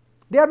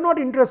 they are not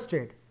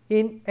interested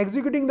in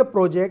executing the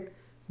project,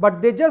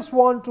 but they just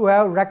want to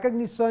have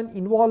recognition,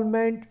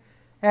 involvement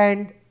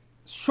and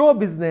show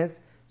business.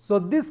 So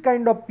this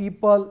kind of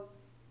people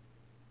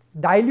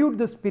dilute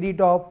the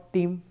spirit of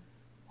team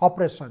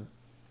operation.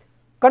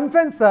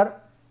 Confessor,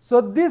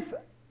 so this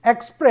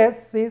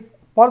expresses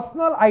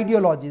personal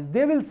ideologies.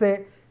 They will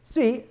say,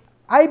 see,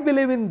 I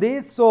believe in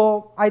this,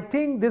 so I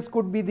think this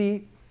could be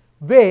the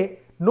way.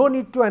 No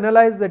need to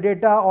analyze the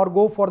data or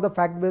go for the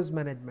fact-based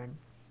management.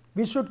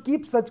 We should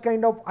keep such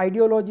kind of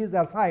ideologies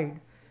aside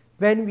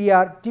when we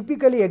are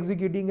typically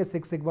executing a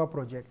Six Sigma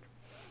project.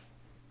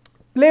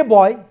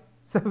 Playboy,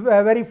 it's a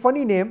very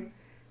funny name,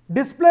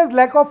 displays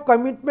lack of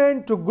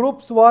commitment to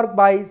groups work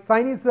by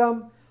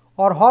cynicism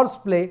or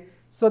horseplay.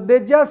 So they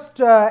just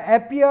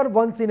appear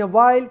once in a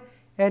while,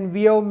 and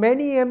we have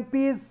many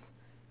MPs,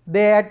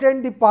 they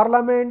attend the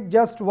parliament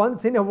just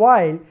once in a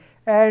while,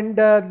 and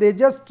they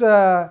just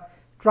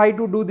try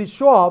to do the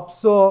show up.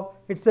 So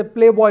it's a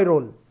playboy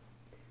role.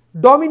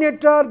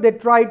 Dominator, they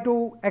try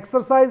to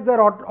exercise their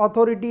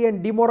authority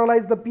and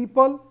demoralize the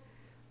people.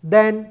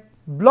 Then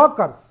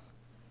blockers,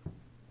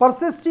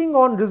 persisting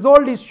on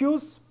resolved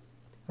issues,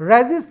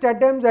 resist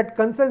attempts at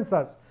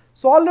consensus.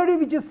 So already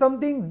which is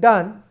something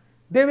done,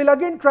 they will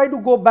again try to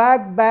go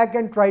back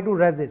and try to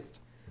resist.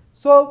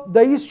 So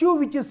the issue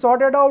which is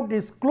sorted out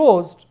is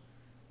closed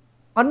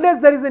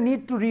unless there is a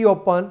need to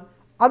reopen,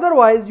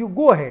 otherwise you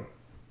go ahead.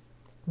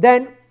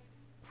 Then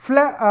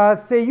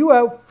say you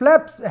have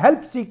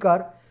help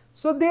seeker,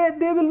 so they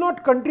will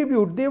not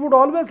contribute, they would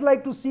always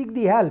like to seek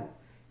the help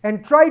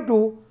and try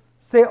to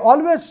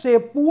always say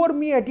poor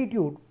me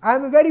attitude, I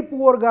am a very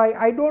poor guy,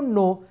 I don't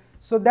know.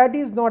 So that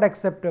is not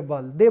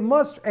acceptable. They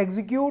must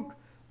execute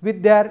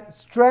with their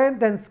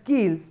strength and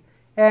skills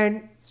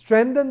and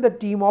strengthen the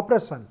team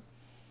operation.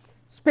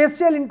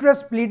 Special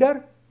interest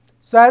pleader,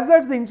 so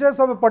asserts the interest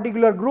of a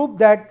particular group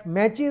that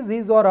matches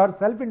his or her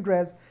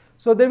self-interest.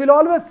 So they will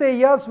always say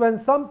yes when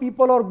some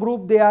people or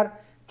group they are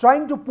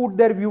trying to put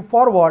their view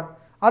forward,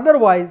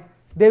 otherwise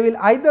they will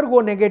either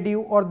go negative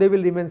or they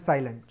will remain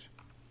silent.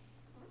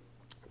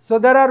 So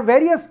there are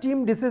various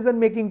team decision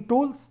making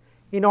tools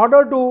in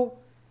order to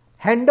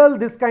handle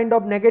this kind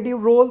of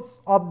negative roles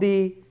of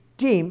the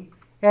team,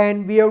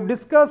 and we have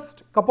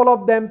discussed couple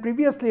of them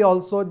previously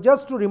also.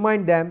 Just to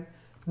remind them: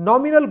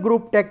 nominal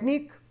group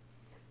technique,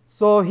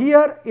 So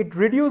here it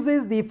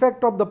reduces the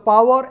effect of the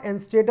power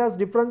and status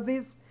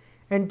differences,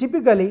 and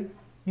typically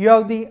you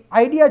have the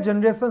idea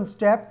generation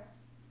step.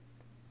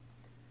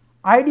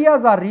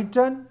 Ideas are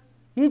written,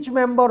 each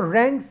member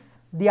ranks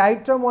the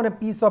item on a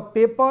piece of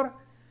paper,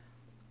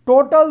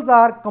 totals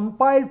are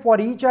compiled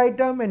for each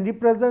item and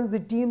represents the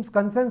team's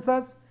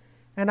consensus,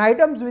 and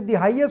items with the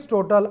highest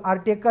total are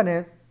taken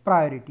as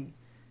priority.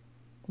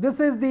 This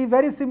is the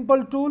very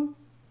simple tool.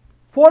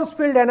 Force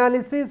field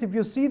analysis, if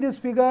you see this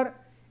figure,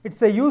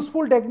 it's a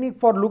useful technique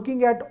for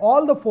looking at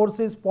all the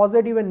forces,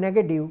 positive and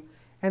negative,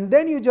 and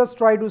then you just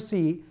try to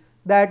see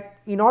that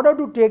in order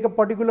to take a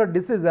particular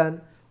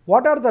decision,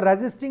 what are the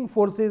resisting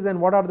forces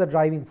and what are the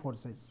driving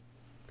forces.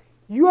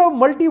 You have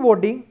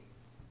multi-voting.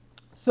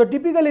 So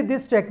typically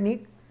this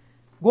technique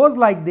goes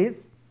like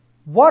this: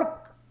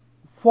 work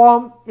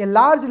from a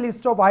large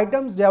list of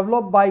items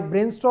developed by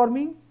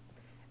brainstorming,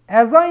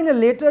 assign a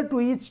letter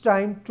to each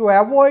time to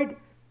avoid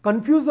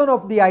confusion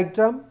of the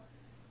item,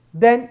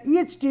 then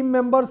each team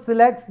member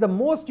selects the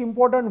most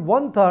important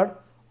 1/3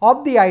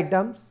 of the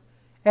items,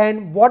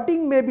 and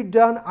voting may be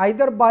done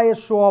either by a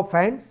show of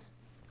hands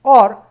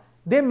or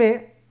they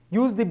may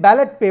use the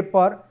ballot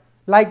paper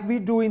like we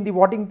do in the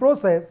voting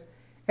process,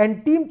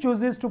 and team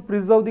chooses to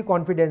preserve the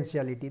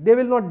confidentiality. They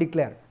will not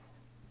declare.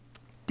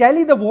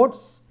 Tally the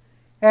votes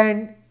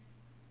and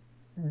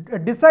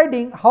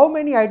deciding how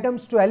many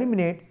items to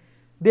eliminate,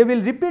 they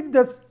will repeat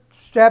the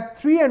step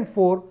 3 and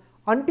 4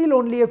 until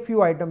only a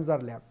few items are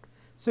left.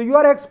 So you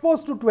are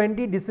exposed to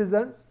 20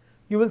 decisions,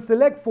 you will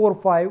select 4 or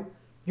 5,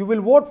 you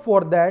will vote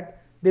for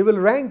that, they will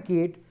rank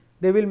it,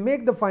 they will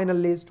make the final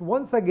list,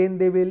 once again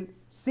they will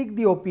seek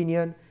the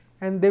opinion,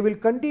 and they will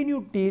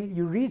continue till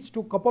you reach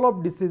to couple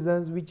of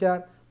decisions which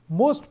are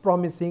most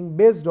promising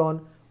based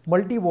on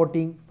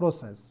multi-voting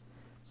process.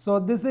 So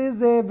this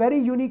is a very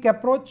unique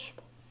approach,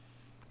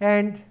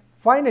 and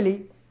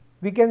finally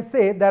we can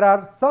say there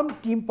are some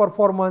team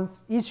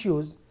performance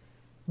issues,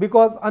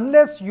 because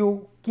unless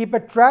you keep a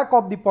track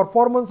of the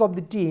performance of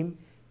the team,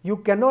 you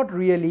cannot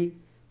really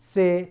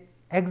say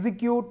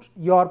execute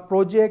your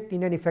project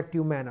in an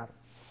effective manner.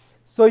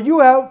 So you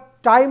have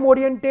time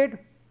oriented,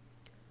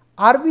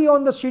 are we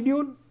on the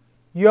schedule?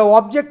 You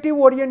have objective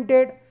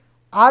oriented,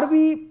 are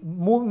we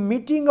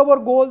meeting our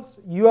goals?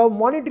 You have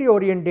monetary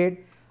oriented,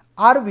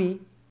 are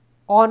we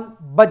on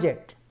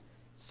budget?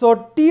 So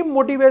team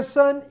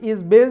motivation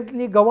is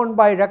basically governed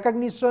by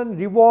recognition,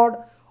 reward,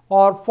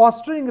 or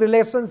fostering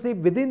relationship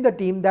within the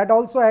team. That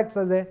also acts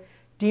as a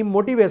team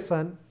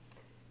motivation.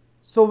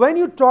 So when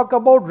you talk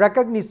about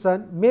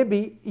recognition,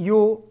 maybe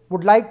you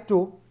would like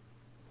to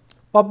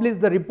publish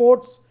the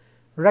reports,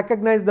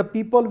 recognize the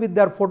people with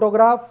their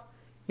photograph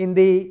in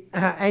the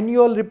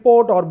annual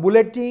report or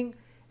bulletin,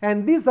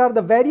 and these are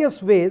the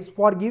various ways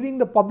for giving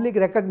the public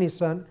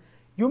recognition.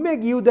 You may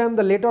give them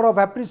the letter of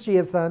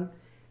appreciation,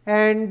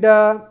 and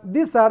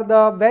these are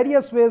the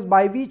various ways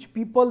by which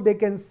people they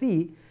can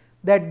see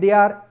that they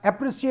are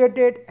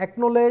appreciated,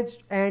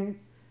 acknowledged, and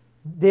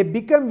they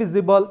become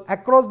visible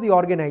across the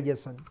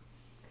organization.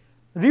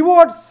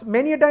 Rewards,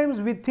 many times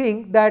we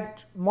think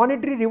that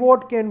monetary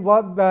reward can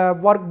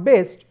work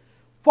best.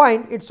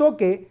 Fine, it's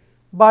okay,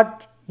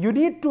 but you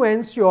need to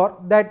ensure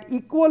that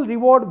equal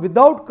reward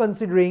without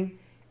considering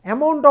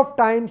amount of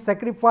time,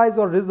 sacrifice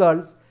or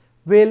results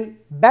will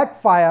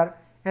backfire,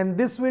 and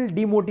this will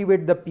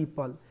demotivate the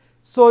people.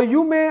 So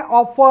you may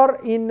offer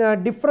in a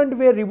different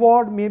way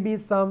reward, maybe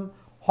some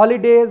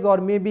holidays or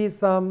maybe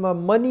some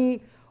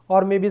money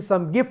or maybe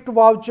some gift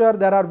voucher.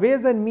 There are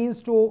ways and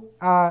means to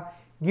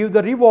give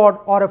the reward,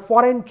 or a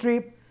foreign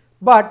trip,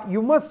 but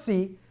you must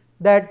see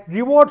that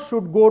reward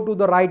should go to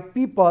the right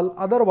people,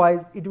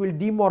 otherwise it will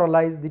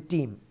demoralize the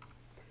team.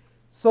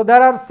 So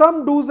there are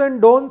some do's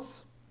and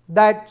don'ts,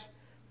 that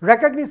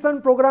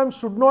recognition programs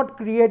should not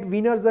create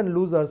winners and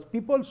losers.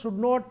 People should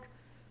not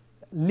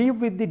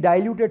live with the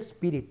diluted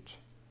spirit.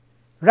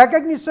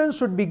 Recognition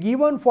should be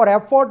given for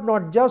effort,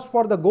 not just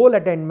for the goal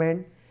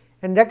attainment,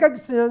 and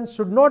recognition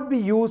should not be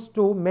used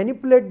to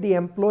manipulate the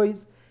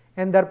employees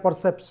and their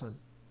perception.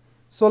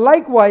 So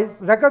likewise,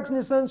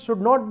 recognition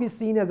should not be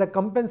seen as a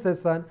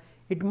compensation,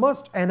 it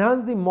must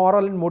enhance the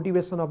moral and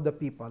motivation of the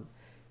people.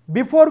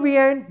 Before we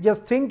end,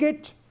 just think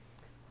it.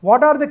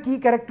 What are the key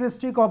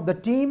characteristics of the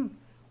team?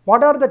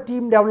 What are the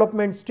team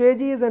development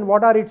stages and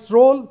what are its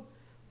role?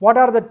 What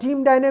are the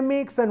team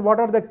dynamics and what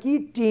are the key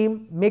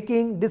team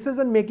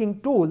decision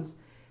making tools?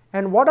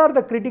 And what are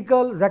the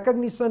critical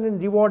recognition and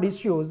reward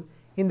issues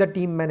in the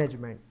team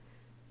management?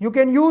 You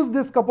can use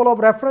this couple of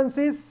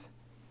references.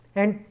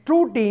 And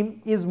true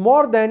team is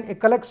more than a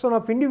collection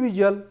of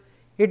individuals.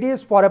 It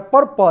is for a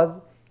purpose.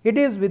 It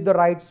is with the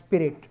right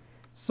spirit.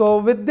 So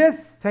with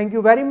this, thank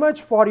you very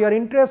much for your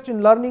interest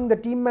in learning the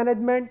team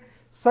management.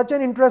 Such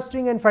an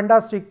interesting and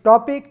fantastic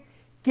topic.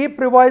 Keep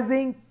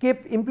revising,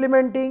 keep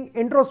implementing,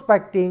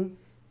 introspecting.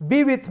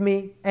 Be with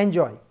me.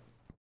 Enjoy.